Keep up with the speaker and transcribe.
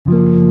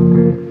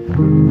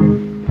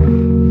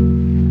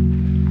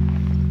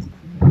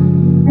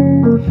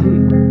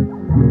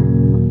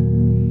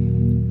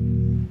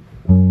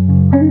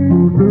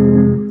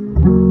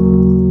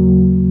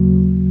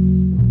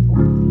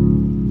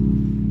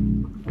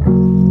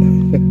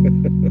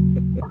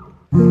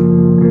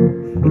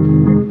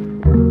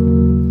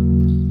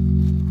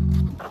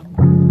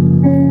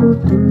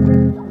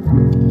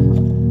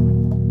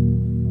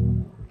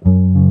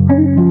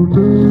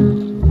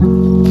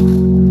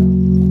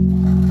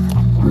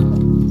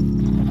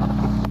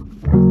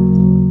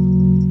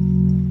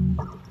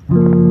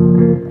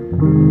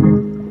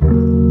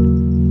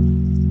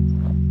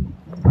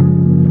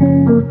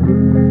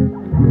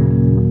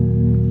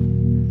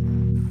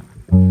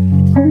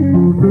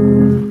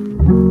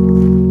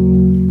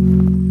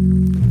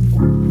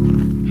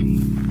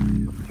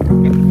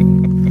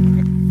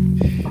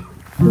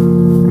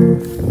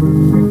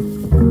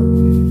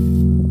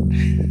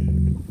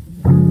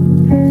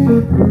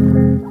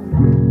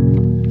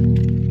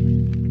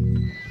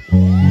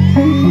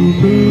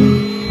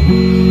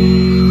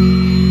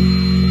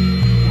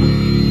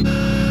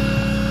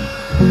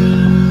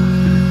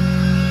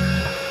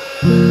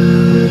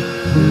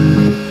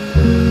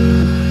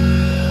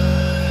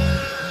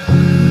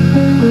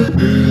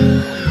Hungry?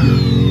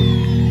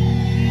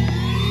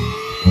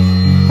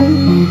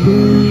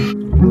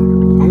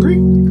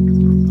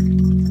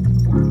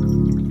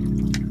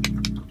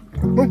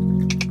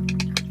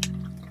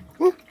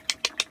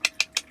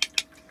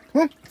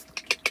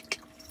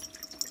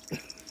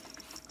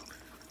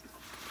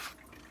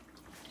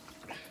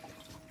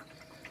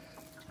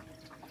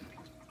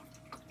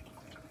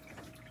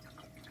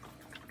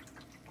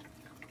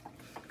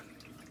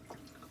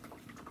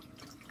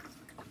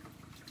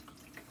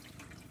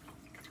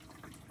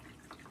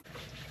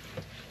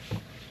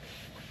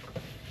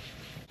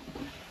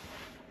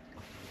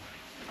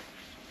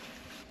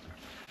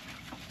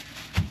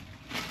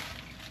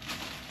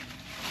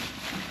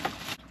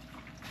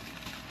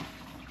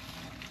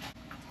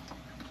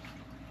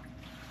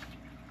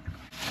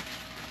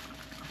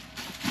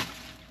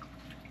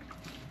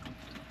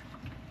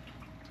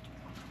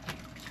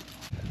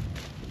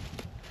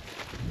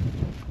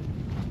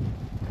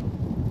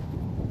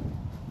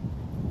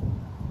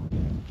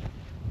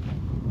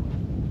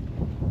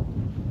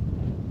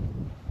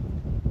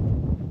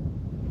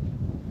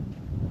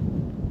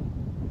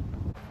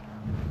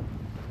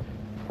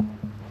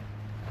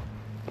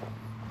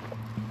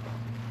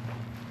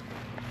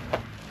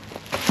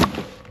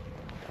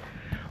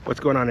 What's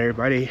going on,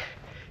 everybody?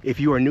 If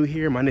you are new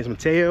here, my name is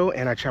Mateo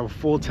and I travel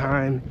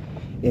full-time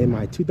in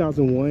my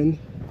 2001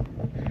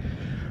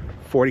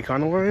 Ford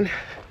Econoline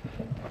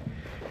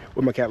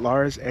with my cat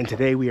Lars, and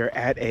today we are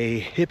at a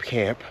hip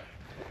camp,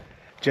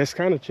 just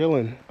kind of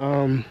chilling.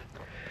 Not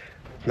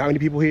many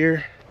people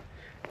here.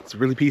 It's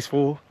really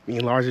peaceful. Me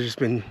and Lars have just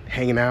been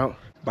hanging out.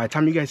 By the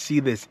time you guys see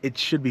this, it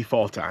should be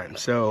fall time,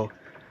 so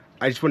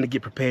I just wanted to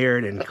get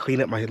prepared and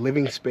clean up my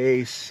living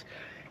space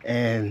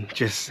and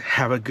just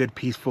have a good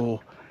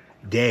peaceful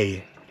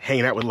day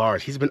hanging out with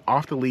Lars. He's been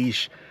off the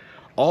leash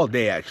all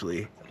day,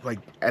 actually, like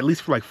at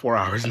least for like 4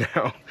 hours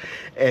now,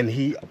 and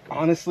he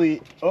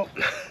honestly, oh,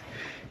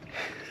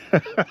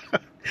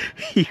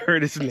 he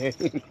heard his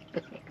name.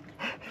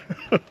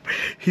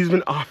 He's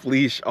been off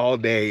leash all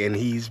day and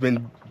he's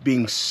been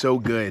being so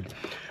good.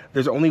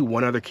 There's only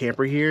one other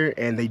camper here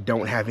and they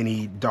don't have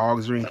any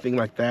dogs or anything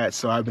like that,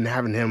 so I've been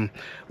having him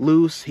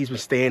loose. He's been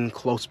staying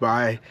close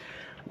by,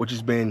 which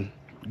has been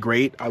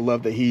great. I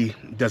love that he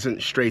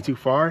doesn't stray too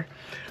far.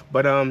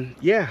 But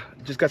yeah,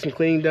 just got some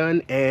cleaning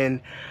done and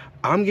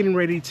I'm getting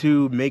ready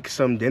to make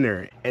some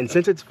dinner. And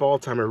since it's fall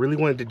time, I really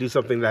wanted to do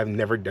something that I've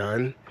never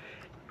done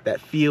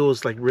that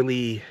feels like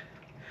really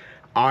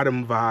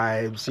autumn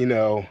vibes, you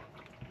know,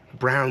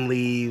 brown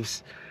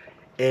leaves.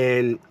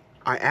 And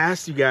I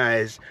asked you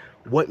guys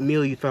what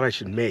meal you thought I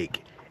should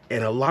make,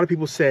 and a lot of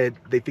people said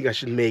they think I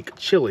should make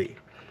chili.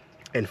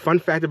 And fun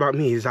fact about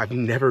me is I've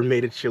never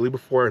made a chili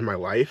before in my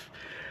life,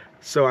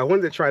 so I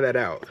wanted to try that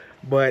out.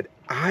 But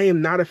I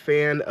am not a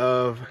fan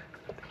of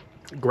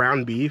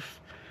ground beef,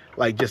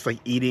 like just like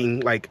eating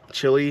like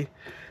chili.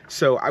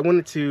 So I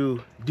wanted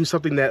to do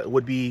something that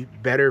would be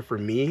better for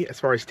me as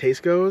far as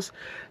taste goes.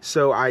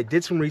 So I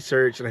did some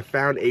research and I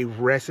found a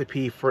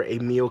recipe for a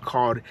meal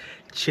called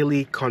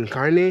chili con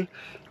carne,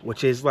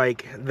 which is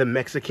like the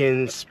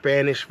Mexican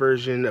Spanish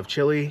version of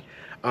chili.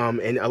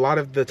 And a lot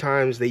of the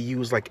times they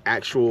use like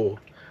actual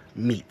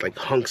meat, like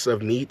hunks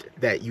of meat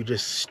that you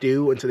just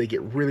stew until they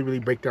get really, really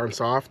break down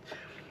soft.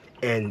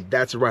 And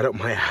that's right up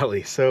my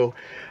alley. So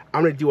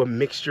I'm gonna do a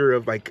mixture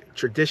of like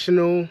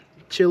traditional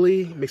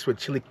chili mixed with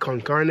chili con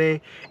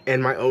carne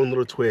and my own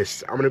little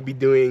twist. I'm gonna be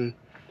doing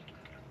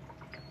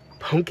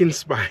pumpkin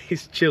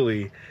spice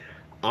chili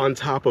on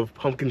top of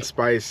pumpkin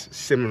spice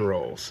cinnamon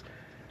rolls,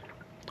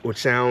 which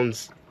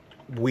sounds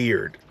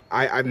weird.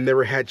 I've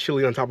never had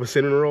chili on top of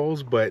cinnamon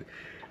rolls, but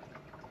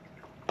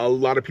a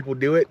lot of people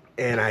do it,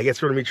 and I guess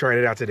we're gonna be trying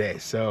it out today.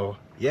 So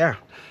yeah,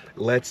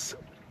 let's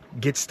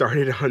get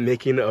started on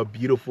making a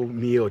beautiful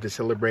meal to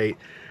celebrate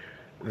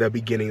the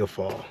beginning of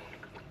fall.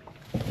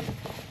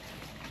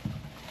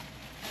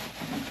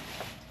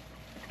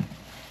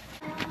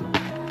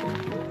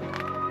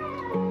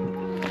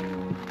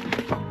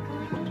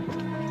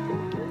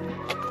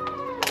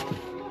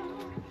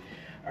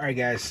 Alright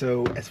guys,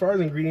 so as far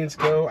as ingredients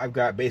go, I've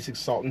got basic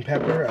salt and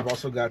pepper. I've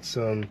also got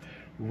some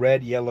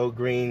red, yellow,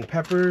 green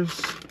peppers,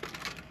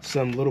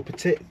 some little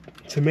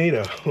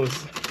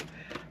tomatoes,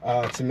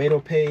 tomato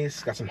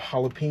paste, got some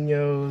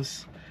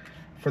jalapenos.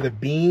 For the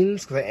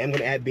beans, because I am going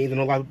to add beans. I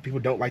know a lot of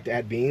people don't like to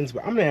add beans,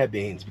 but I'm going to add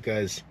beans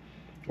because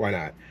why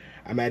not?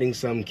 I'm adding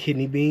some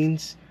kidney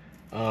beans,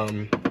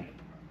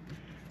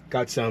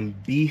 got some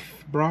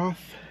beef broth,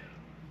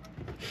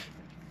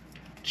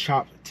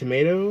 chopped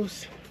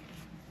tomatoes,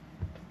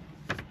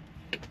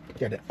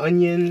 got an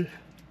onion,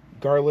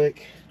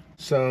 garlic,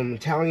 some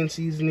Italian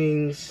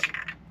seasonings,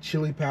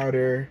 chili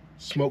powder,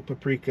 smoked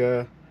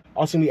paprika.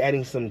 Also gonna be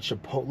adding some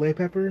chipotle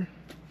pepper.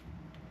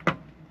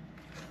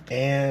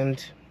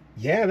 And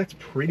yeah, that's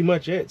pretty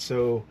much it.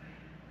 So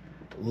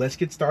let's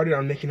get started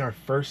on making our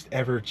first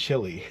ever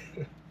chili.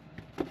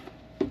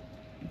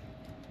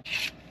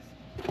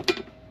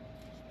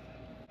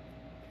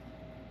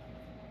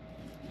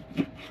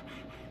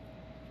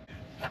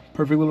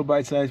 Perfect little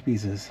bite-sized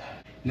pieces.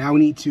 Now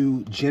we need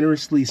to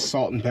generously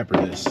salt and pepper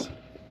this.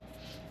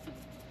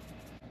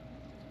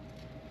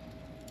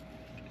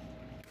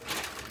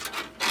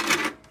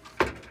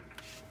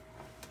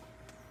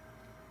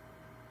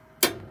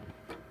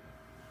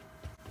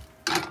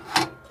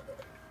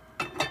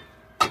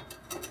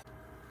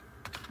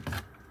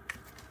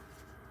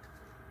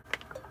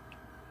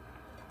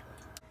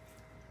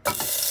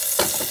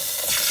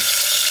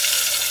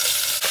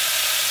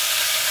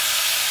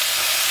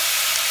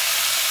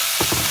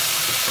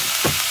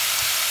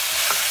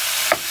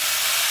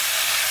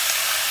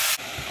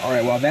 All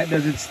right, while that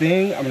does its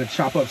thing, I'm gonna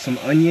chop up some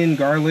onion,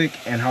 garlic,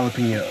 and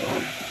jalapeno.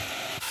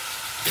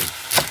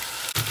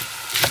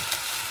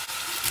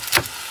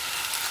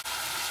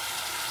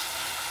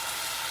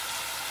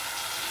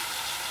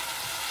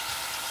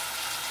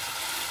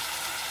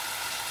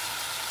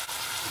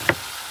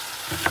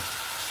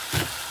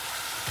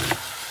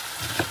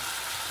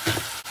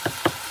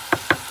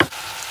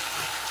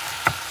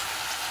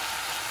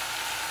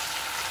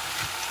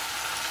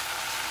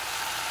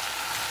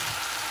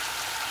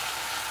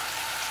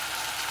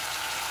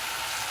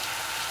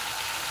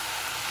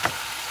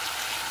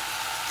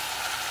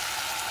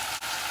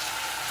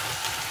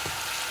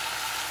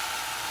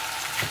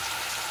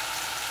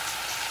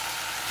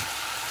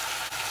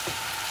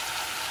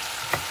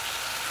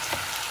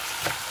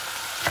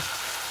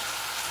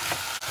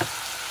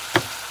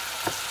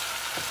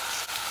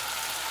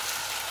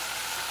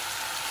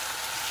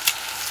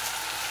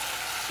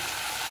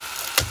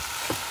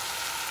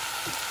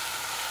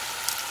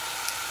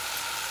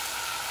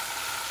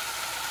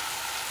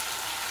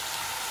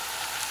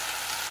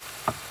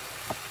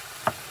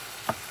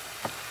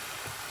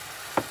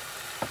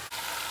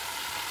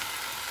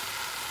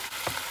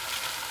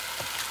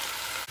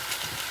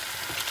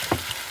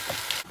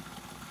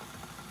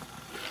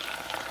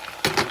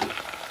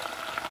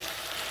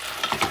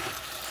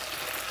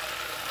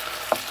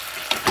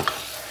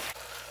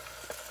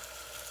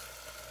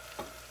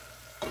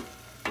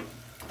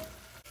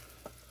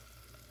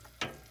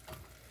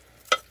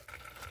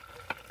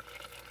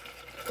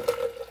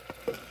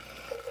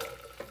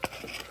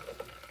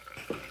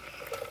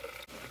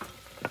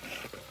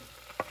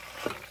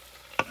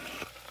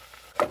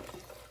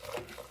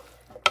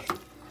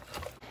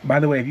 By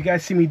the way, if you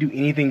guys see me do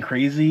anything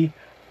crazy,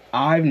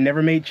 I've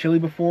never made chili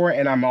before,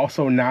 and I'm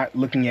also not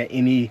looking at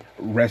any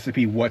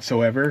recipe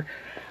whatsoever.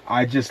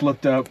 I just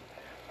looked up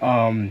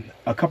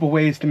a couple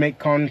ways to make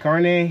con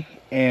carne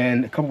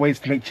and a couple ways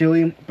to make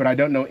chili, but I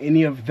don't know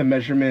any of the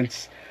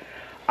measurements.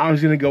 I'm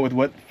just gonna go with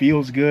what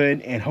feels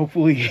good, and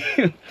hopefully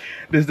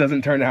this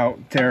doesn't turn out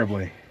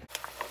terribly.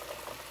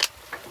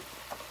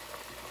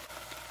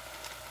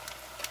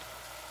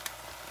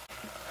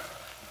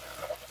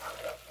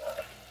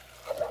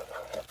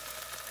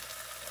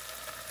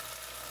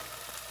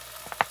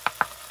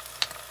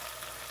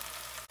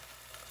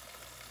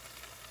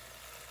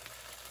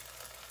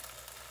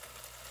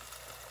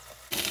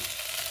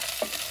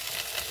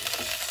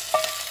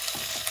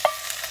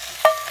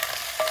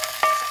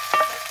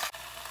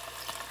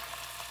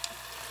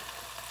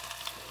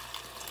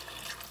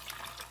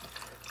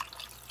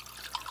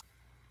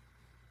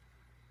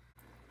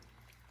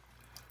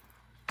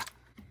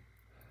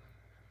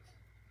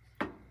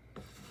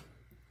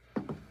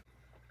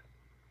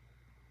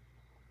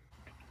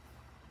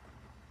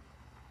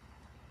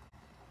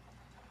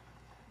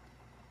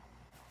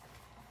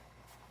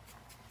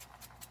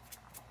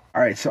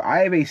 All right, so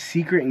I have a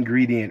secret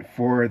ingredient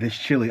for this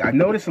chili. I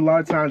noticed a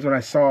lot of times when I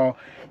saw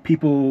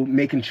people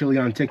making chili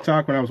on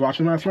TikTok when I was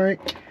watching last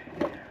night,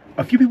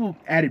 a few people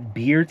added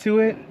beer to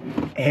it,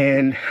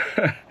 and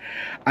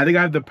I think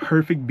I have the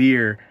perfect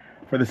beer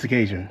for this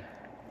occasion.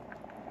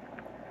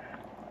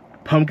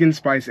 Pumpkin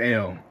spice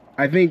ale.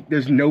 I think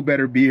there's no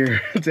better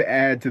beer to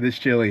add to this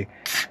chili.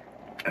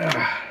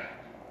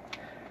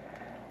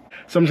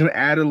 So I'm just gonna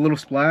add a little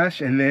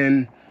splash, and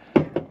then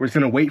we're just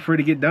gonna wait for it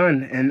to get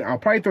done. And I'll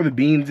probably throw the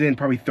beans in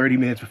probably 30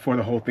 minutes before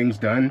the whole thing's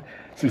done,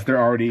 since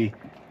they're already,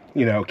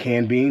 you know,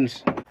 canned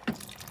beans.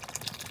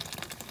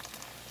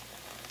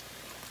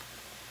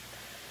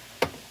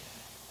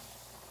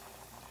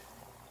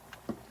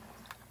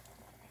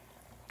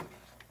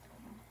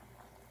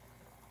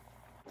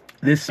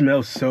 This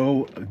smells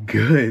so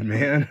good,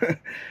 man.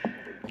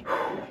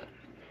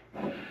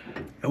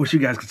 I wish you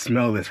guys could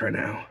smell this right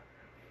now.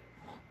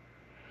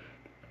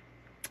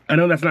 I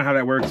know that's not how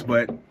that works,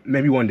 but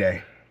maybe one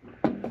day.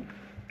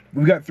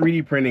 We've got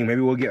 3D printing. Maybe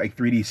we'll get like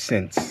 3D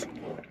scents.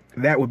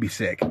 That would be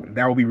sick.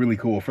 That would be really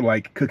cool for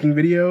like cooking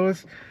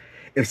videos.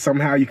 If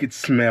somehow you could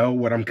smell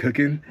what I'm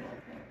cooking,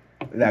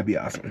 that'd be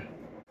awesome.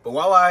 But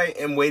while I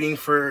am waiting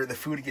for the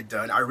food to get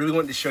done, I really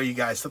wanted to show you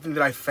guys something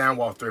that I found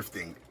while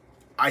thrifting.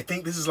 I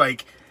think this is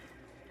like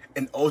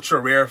an ultra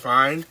rare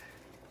find.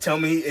 Tell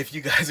me if you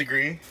guys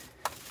agree.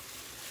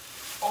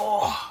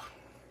 Oh.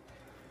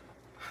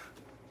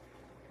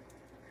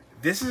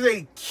 This is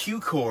a Q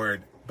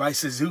cord by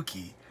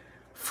Suzuki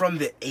from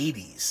the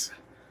 80s.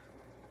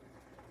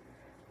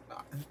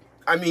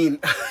 I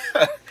mean,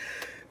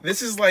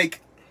 this is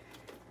like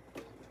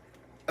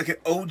like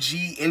an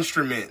OG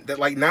instrument that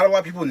like not a lot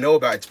of people know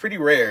about. It's pretty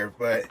rare,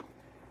 but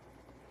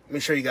let me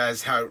show you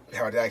guys how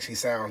it actually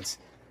sounds.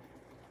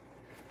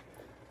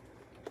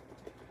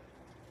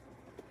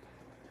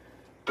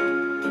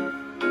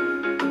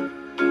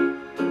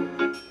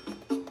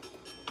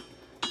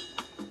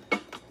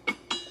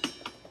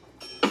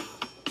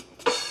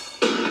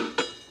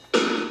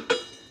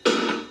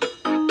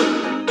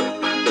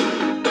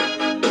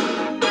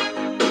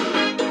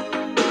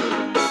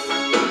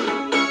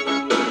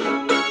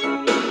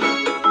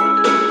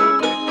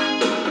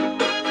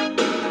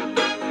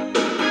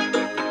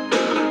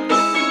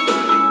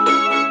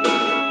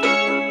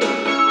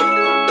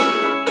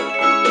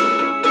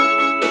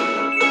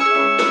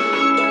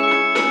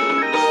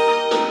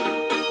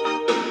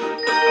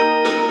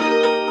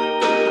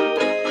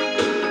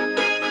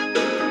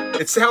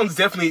 It sounds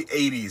definitely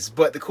 80s,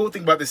 but the cool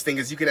thing about this thing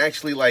is you can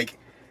actually like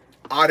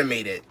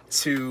automate it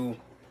to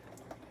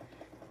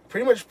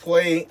pretty much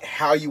play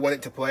how you want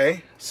it to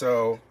play.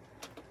 So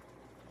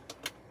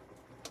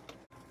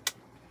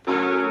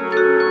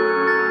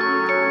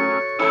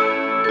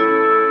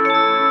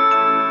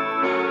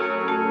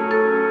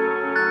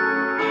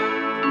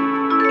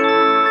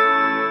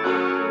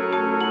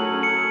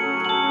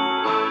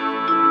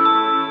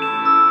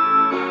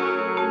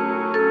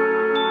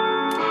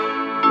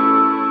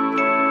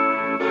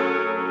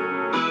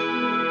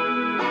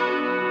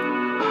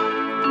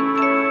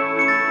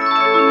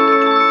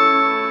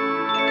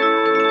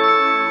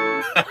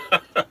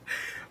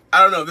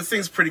I don't know, this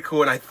thing's pretty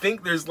cool, and I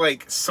think there's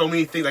like so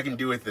many things I can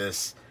do with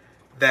this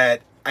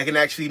that I can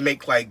actually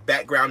make like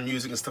background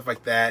music and stuff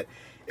like that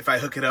if I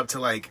hook it up to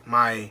like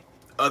my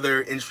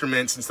other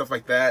instruments and stuff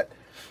like that.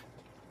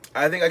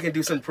 I think I can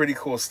do some pretty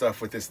cool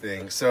stuff with this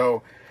thing.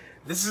 So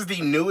this is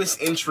the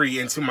newest entry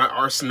into my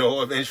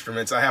arsenal of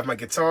instruments. I have my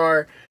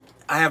guitar,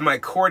 I have my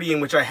accordion,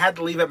 which I had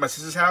to leave at my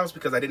sister's house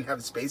because I didn't have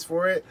the space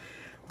for it,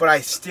 but I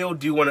still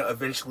do want to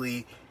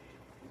eventually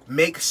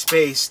make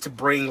space to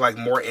bring like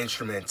more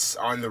instruments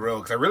on the road,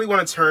 because I really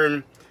want to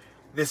turn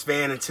this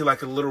van into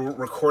like a little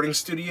recording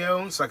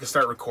studio so I can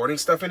start recording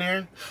stuff in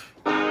here.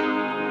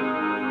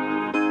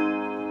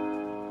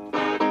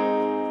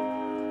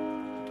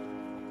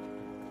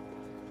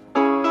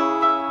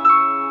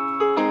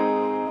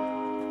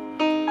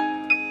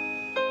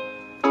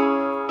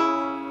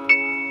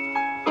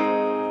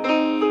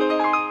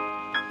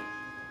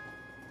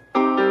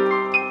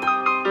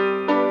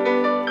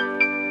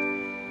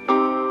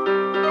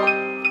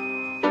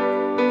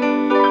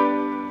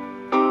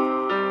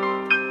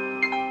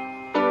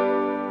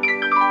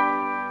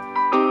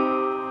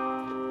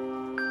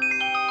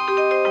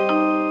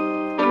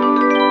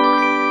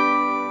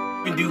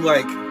 Do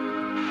like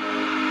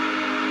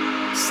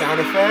sound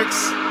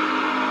effects.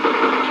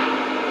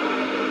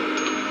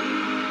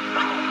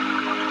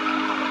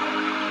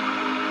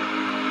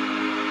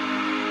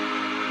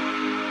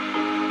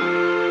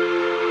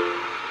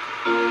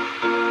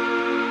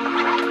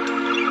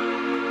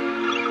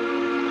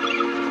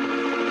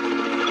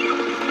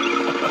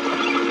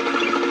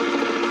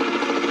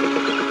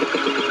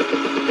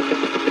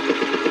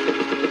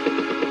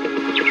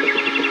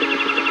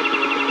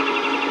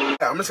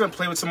 I'm just gonna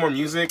play with some more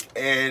music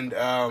and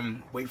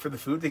wait for the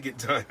food to get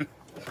done.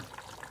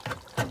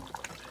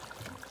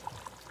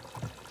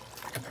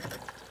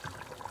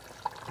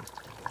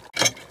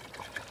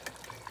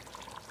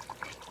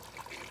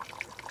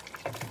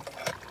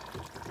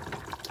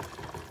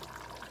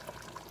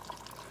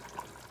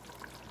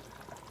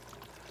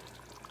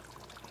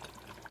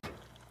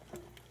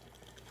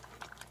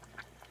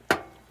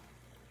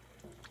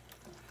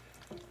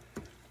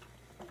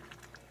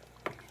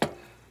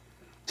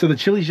 So the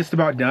chili's just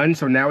about done,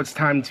 so now it's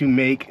time to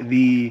make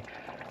the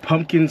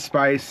pumpkin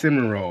spice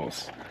cinnamon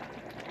rolls.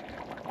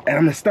 And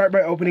I'm gonna start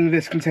by opening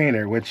this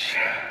container, which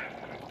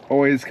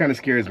always kind of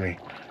scares me.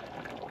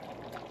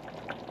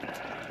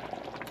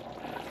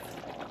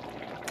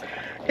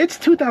 It's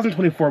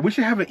 2024, we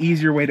should have an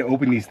easier way to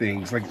open these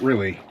things, like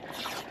really.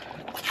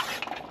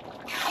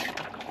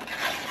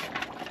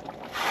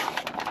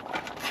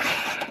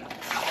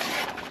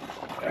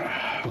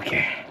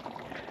 Okay.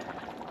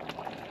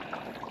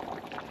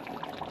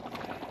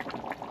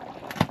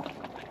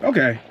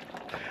 Okay,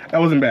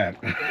 that wasn't bad.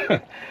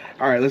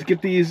 All right, let's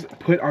get these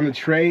put on the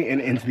tray and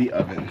into the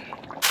oven.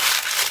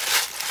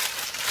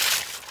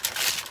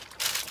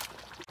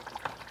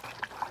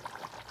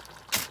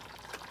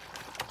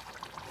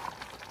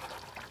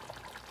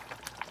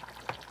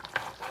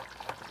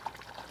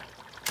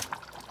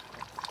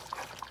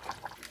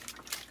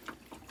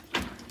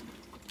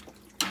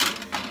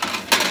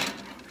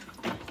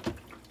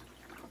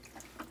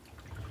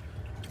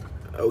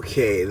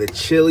 Okay, the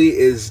chili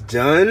is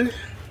done.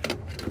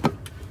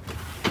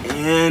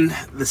 And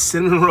the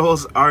cinnamon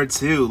rolls are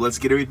too. Let's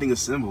get everything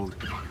assembled.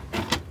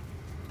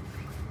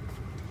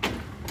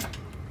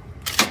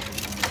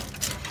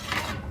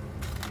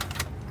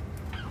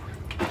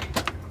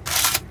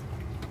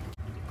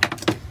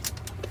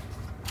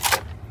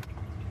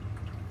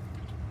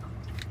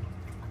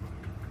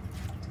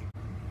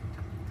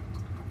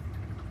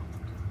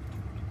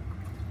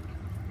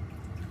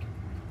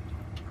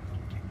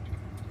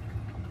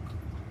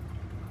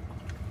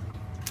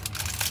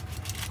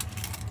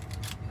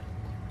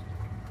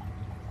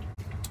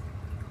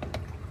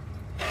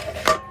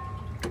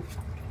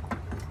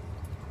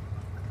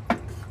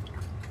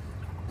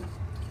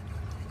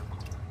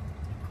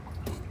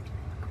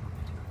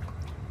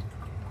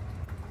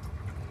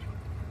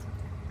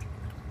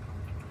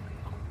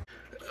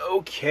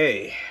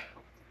 Okay,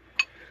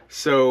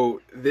 so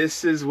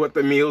this is what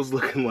the meal's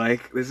looking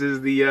like. This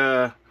is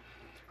the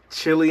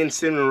chili and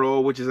cinnamon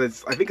roll, which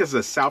is I think it's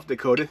a South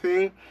Dakota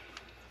thing.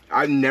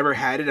 I've never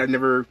had it. I've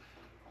never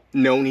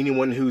known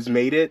anyone who's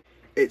made it.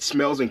 It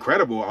smells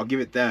incredible, I'll give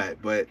it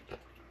that, but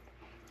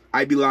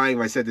I'd be lying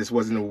if I said this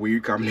wasn't a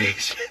weird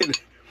combination.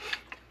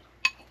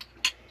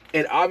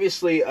 And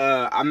obviously,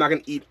 I'm not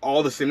gonna eat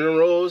all the cinnamon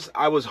rolls.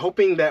 I was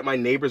hoping that my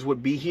neighbors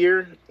would be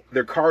here.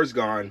 Their car's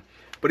gone,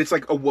 but it's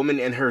like a woman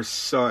and her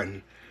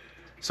son.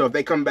 So if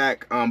they come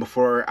back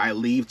before I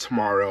leave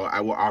tomorrow, I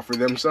will offer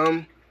them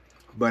some.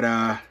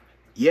 But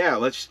yeah,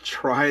 let's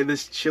try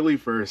this chili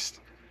first.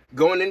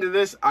 Going into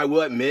this, I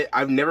will admit,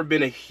 I've never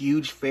been a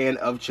huge fan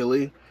of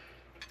chili.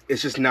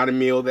 It's just not a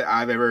meal that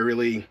I've ever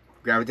really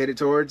gravitated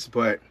towards,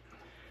 but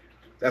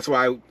that's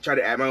why I try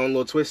to add my own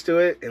little twist to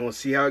it, and we'll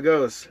see how it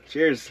goes.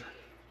 Cheers.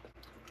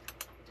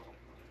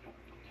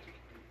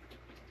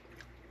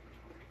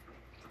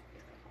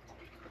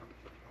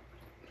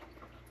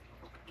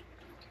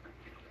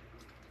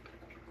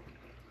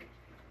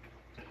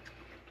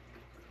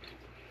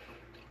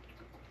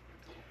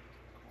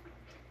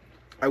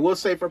 I will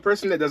say, for a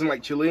person that doesn't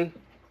like chili,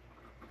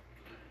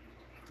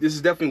 this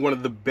is definitely one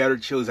of the better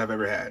chilies I've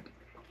ever had.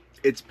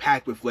 It's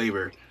packed with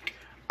flavor.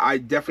 I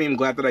definitely am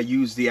glad that I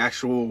used the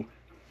actual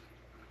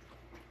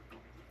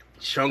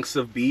chunks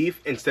of beef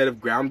instead of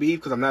ground beef,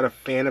 because I'm not a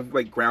fan of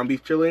like ground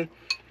beef chili,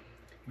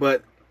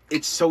 but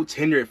it's so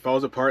tender it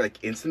falls apart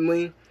like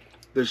instantly.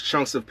 There's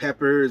chunks of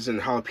peppers and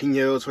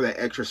jalapenos for that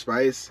extra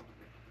spice.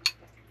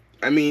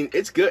 I mean,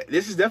 it's good.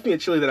 This is definitely a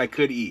chili that I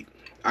could eat,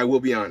 I will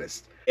be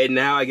honest. And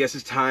now I guess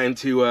it's time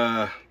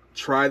to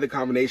try the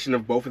combination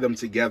of both of them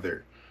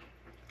together.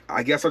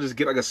 I guess I'll just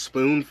get like a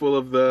spoonful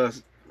of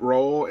the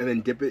roll and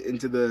then dip it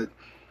into the,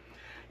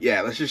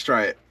 yeah, let's just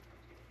try it.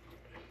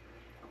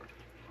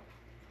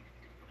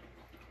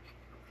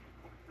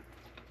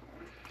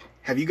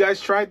 Have you guys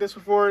tried this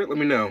before? Let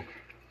me know.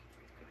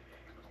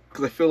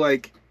 Because I feel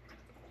like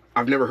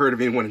I've never heard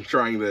of anyone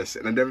trying this,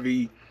 and I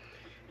definitely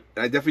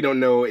don't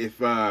know if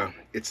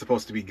it's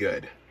supposed to be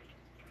good.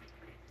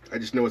 I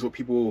just know it's what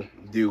people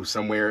do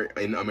somewhere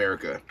in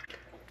America.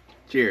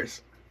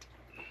 Cheers.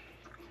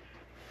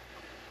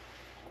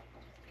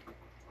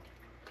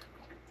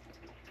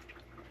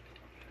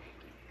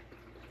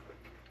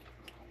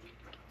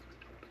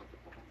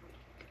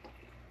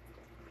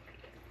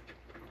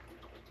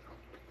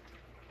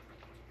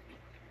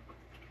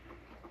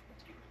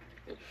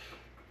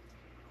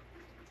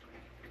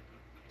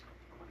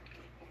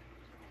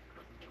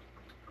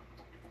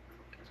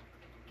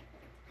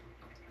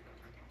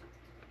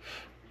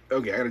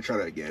 Okay, I gotta try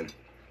that again.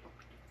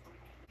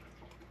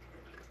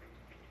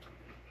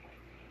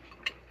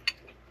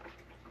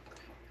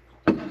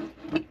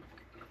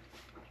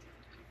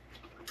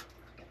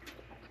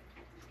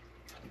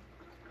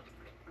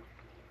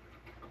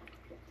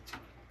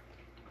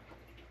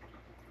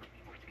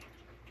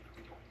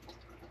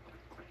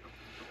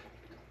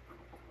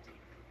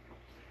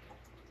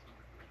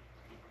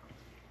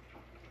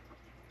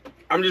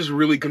 I'm just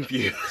really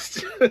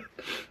confused.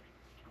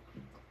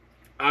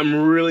 I'm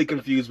really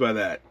confused by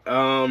that.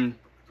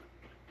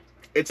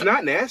 It's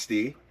not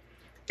nasty.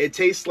 It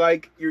tastes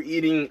like you're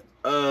eating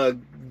a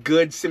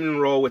good cinnamon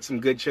roll with some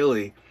good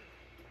chili.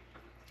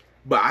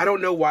 But I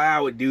don't know why I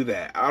would do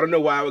that. I don't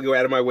know why I would go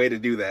out of my way to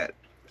do that.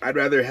 I'd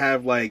rather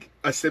have like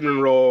a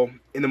cinnamon roll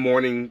in the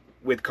morning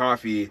with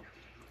coffee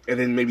and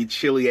then maybe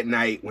chili at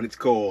night when it's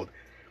cold.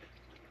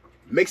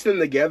 Mixing them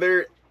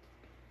together,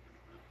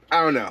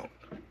 I don't know.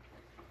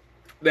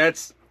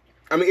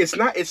 I mean,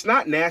 it's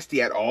not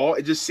nasty at all.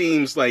 It just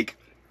seems like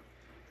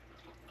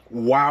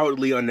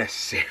wildly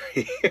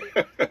unnecessary.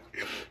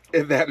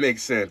 If that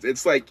makes sense.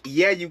 It's like,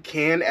 yeah, you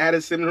can add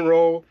a cinnamon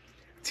roll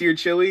to your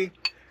chili,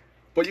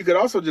 but you could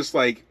also just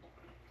like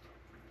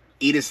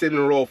eat a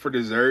cinnamon roll for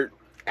dessert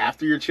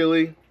after your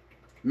chili.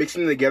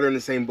 Mixing them together in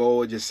the same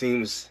bowl, it just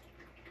seems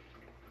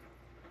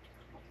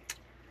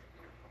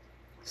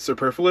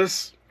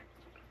superfluous.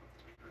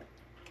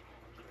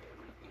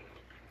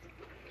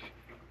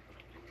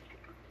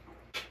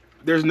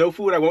 There's no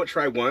food I won't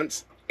try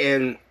once,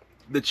 and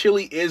the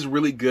chili is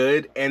really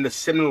good and the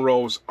cinnamon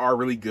rolls are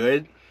really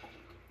good,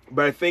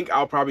 but I think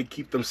I'll probably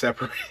keep them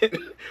separate.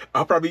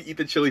 I'll probably eat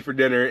the chili for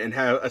dinner and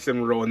have a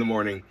cinnamon roll in the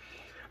morning.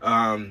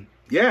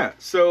 Yeah,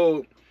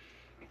 so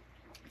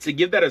to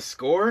give that a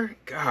score,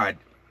 God,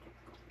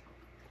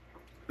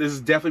 this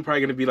is definitely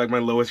probably gonna be like my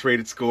lowest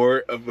rated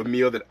score of a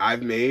meal that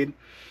I've made,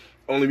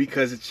 only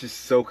because it's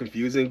just so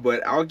confusing.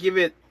 But I'll give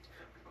it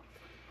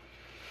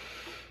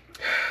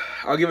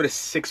a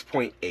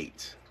 6.8.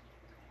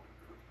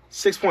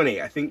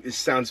 6.8, I think this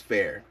sounds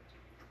fair.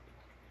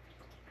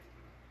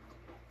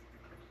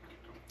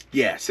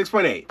 Yeah,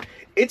 6.8.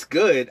 It's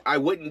good. I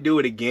wouldn't do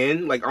it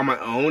again, like on my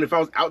own. If I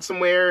was out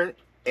somewhere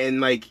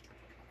and like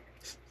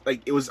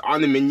it was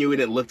on the menu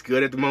and it looked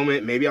good at the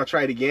moment, maybe I'll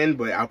try it again,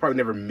 but I'll probably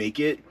never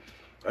make it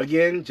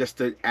again just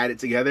to add it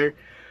together.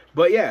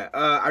 But yeah,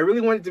 I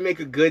really wanted to make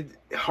a good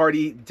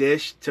hearty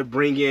dish to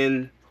bring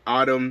in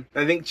autumn.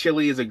 I think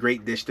chili is a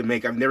great dish to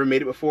make. I've never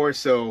made it before,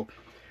 so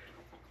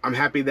I'm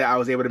happy that I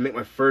was able to make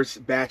my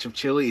first batch of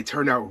chili. It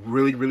turned out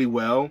really, really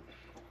well.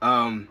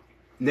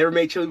 Never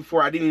made chili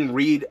before. I didn't even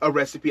read a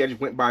recipe. I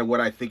just went by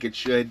what I think it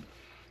should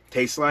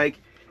taste like,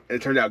 and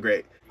it turned out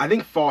great. I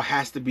think fall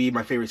has to be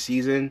my favorite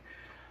season.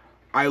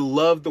 I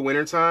love the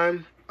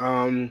wintertime.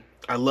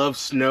 I love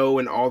snow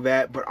and all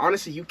that, but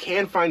honestly, you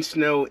can find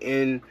snow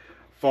in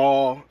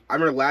fall. I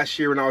remember last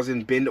year when I was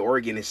in Bend,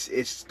 Oregon, it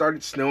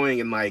started snowing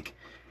in like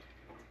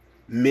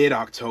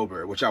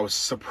mid-October, which I was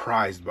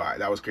surprised by.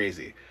 That was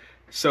crazy.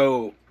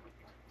 So,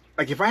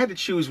 like, if I had to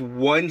choose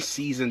one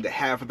season to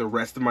have for the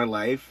rest of my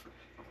life,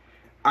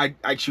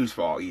 I'd choose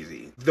fall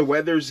easy. The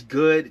weather's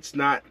good. It's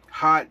not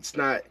hot. It's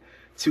not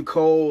too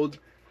cold.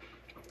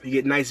 You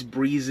get nice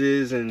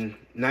breezes and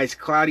nice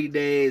cloudy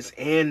days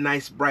and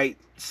nice bright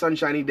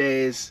sunshiny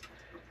days.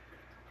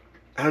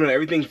 I don't know,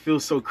 everything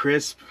feels so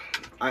crisp.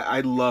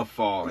 I love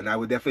fall, and I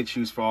would definitely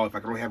choose fall if I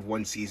could only have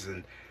one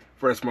season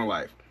for the rest of my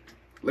life.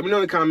 Let me know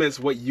in the comments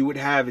what you would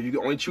have if you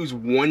could only choose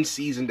one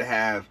season to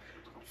have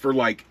for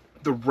like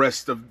the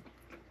rest of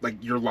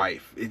like your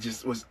life. It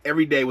just was,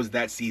 every day was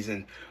that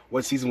season.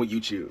 What season would you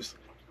choose?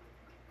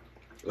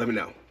 Let me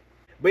know.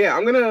 But yeah,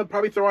 I'm gonna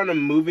probably throw on a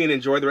movie and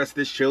enjoy the rest of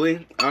this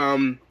chili.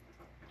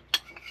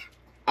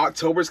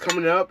 October's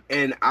coming up,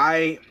 and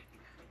I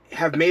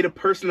have made a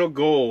personal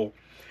goal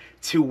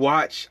to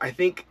watch, I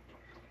think,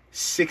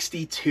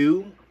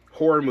 62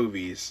 horror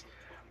movies.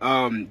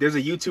 There's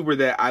a YouTuber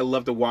that I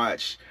love to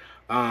watch.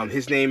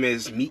 His name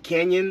is Meat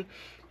Canyon,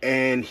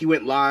 and he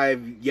went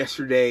live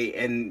yesterday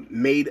and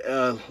made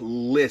a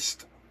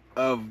list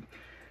of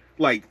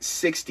like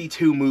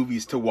 62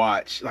 movies to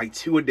watch, like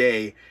 2 a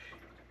day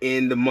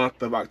in the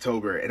month of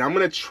October. And I'm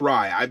gonna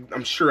try.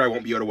 I'm sure I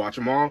won't be able to watch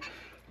them all,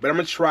 but I'm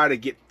gonna try to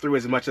get through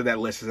as much of that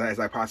list as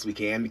I possibly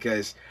can,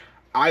 because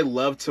I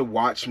love to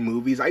watch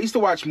movies. I used to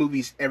watch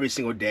movies every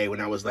single day when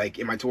I was like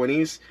in my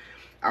 20s.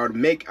 I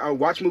would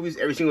watch movies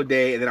every single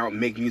day, and then I would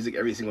make music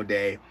every single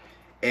day.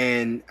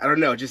 And I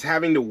don't know, just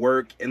having to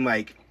work and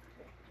like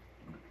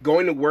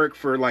going to work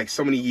for like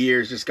so many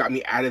years just got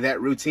me out of that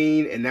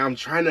routine. And now I'm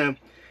trying to,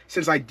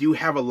 since I do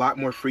have a lot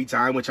more free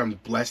time, which I'm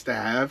blessed to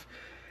have,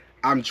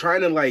 I'm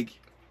trying to like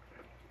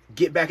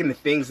get back into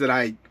things that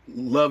I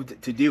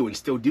loved to do and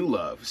still do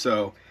love.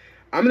 So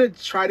I'm gonna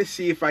try to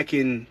see if I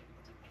can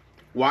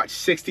watch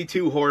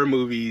 62 horror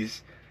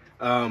movies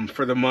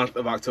for the month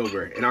of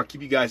October, and I'll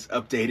keep you guys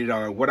updated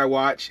on what I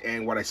watch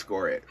and what I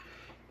score it.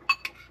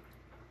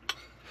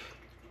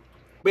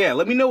 But yeah,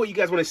 let me know what you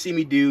guys want to see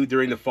me do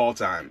during the fall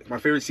time. It's my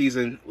favorite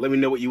season. Let me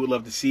know what you would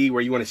love to see,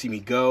 where you want to see me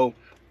go.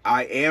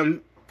 I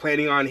am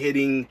planning on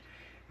hitting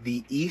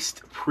the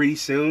East pretty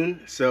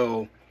soon,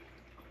 so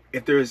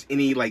if there's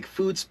any like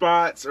food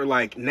spots or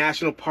like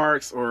national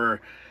parks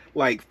or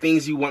like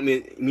things you want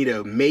me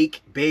to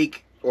make,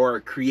 bake, or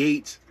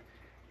create,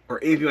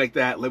 or anything like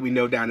that, let me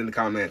know down in the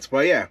comments.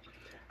 But yeah,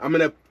 I'm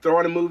gonna throw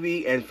on a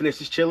movie and finish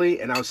this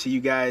chili, and I'll see you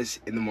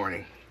guys in the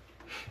morning.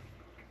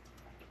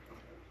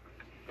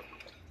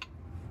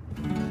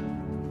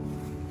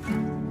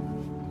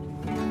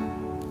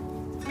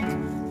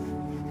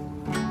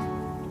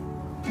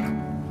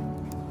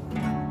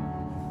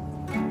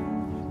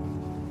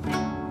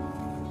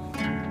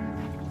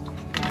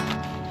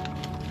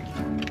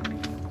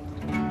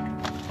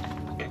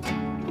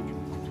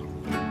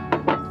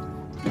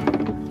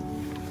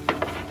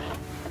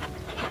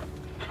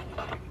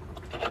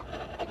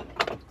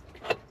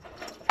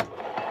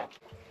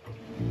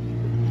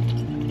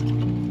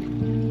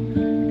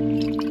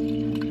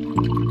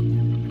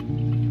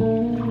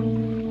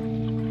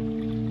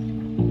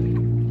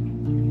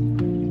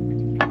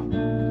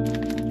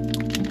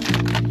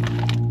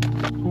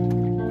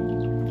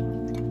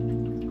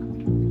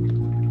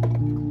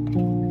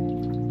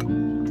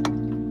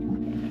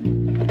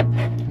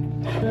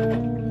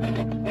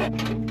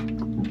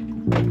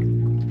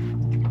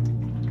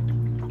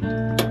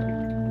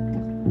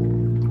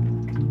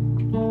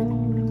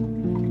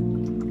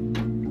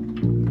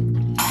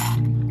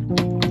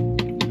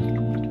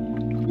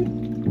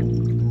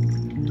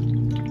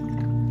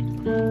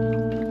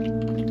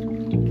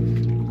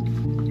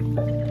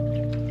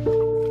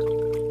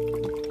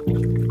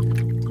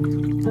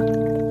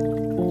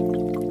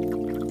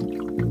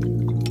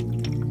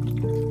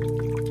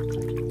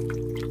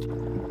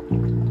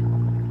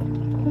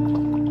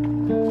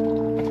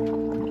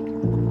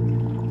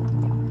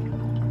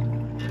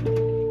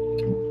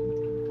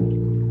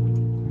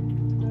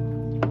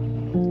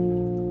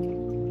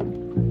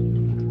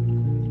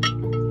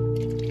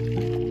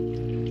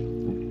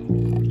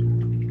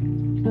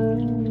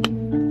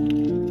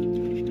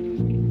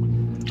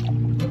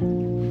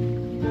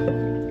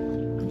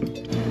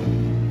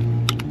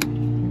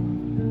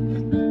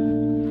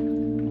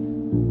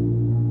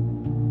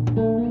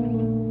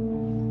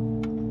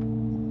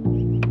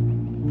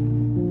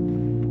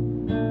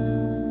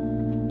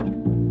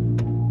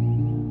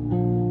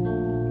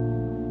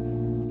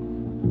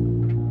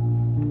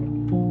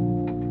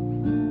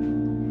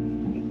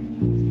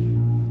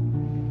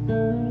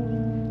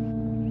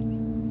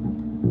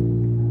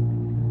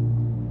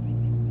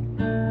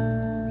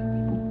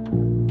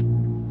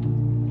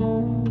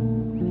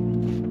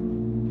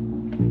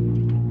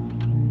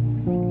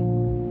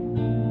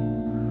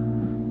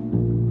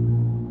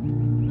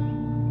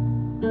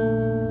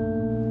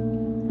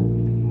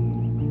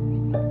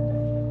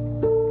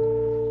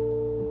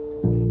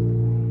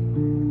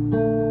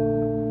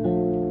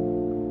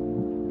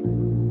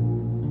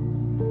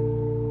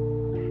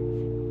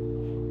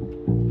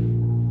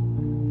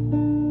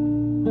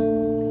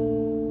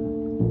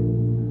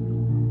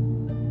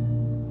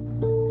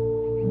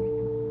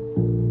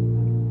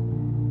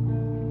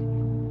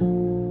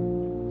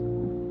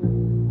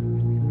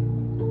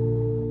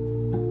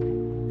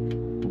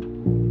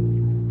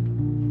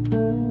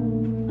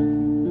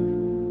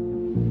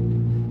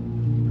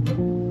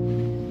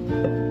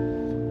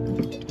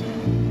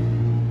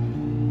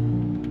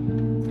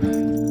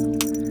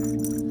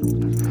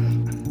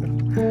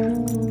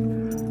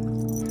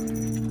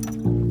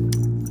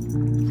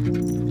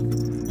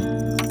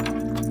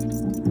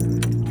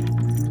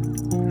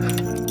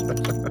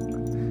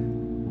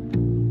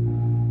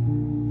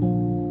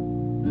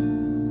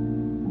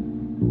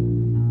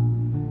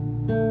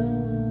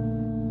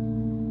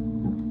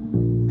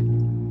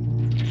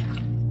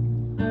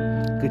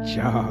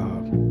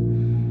 job.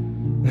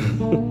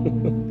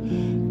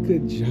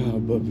 Good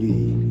job,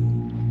 Bubby.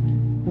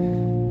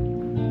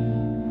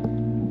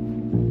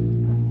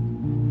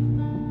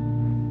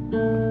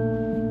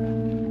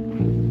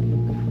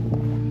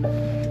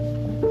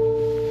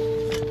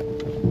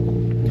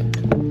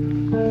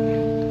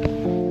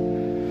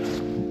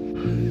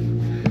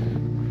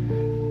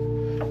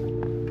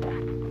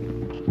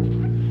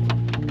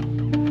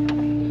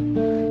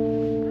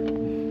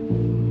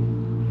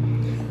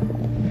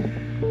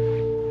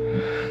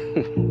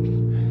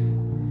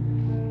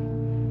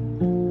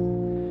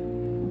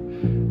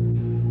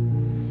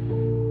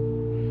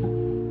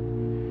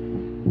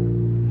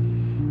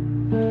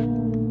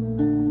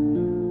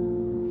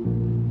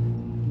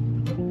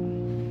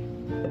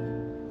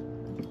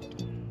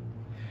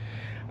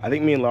 I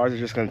think me and Lars are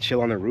just gonna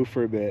chill on the roof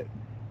for a bit.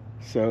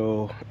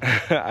 So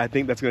I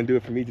think that's gonna do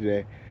it for me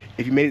today.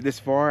 If you made it this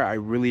far, I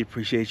really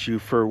appreciate you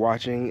for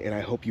watching and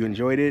I hope you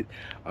enjoyed it.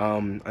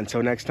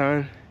 Until next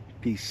time,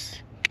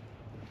 peace.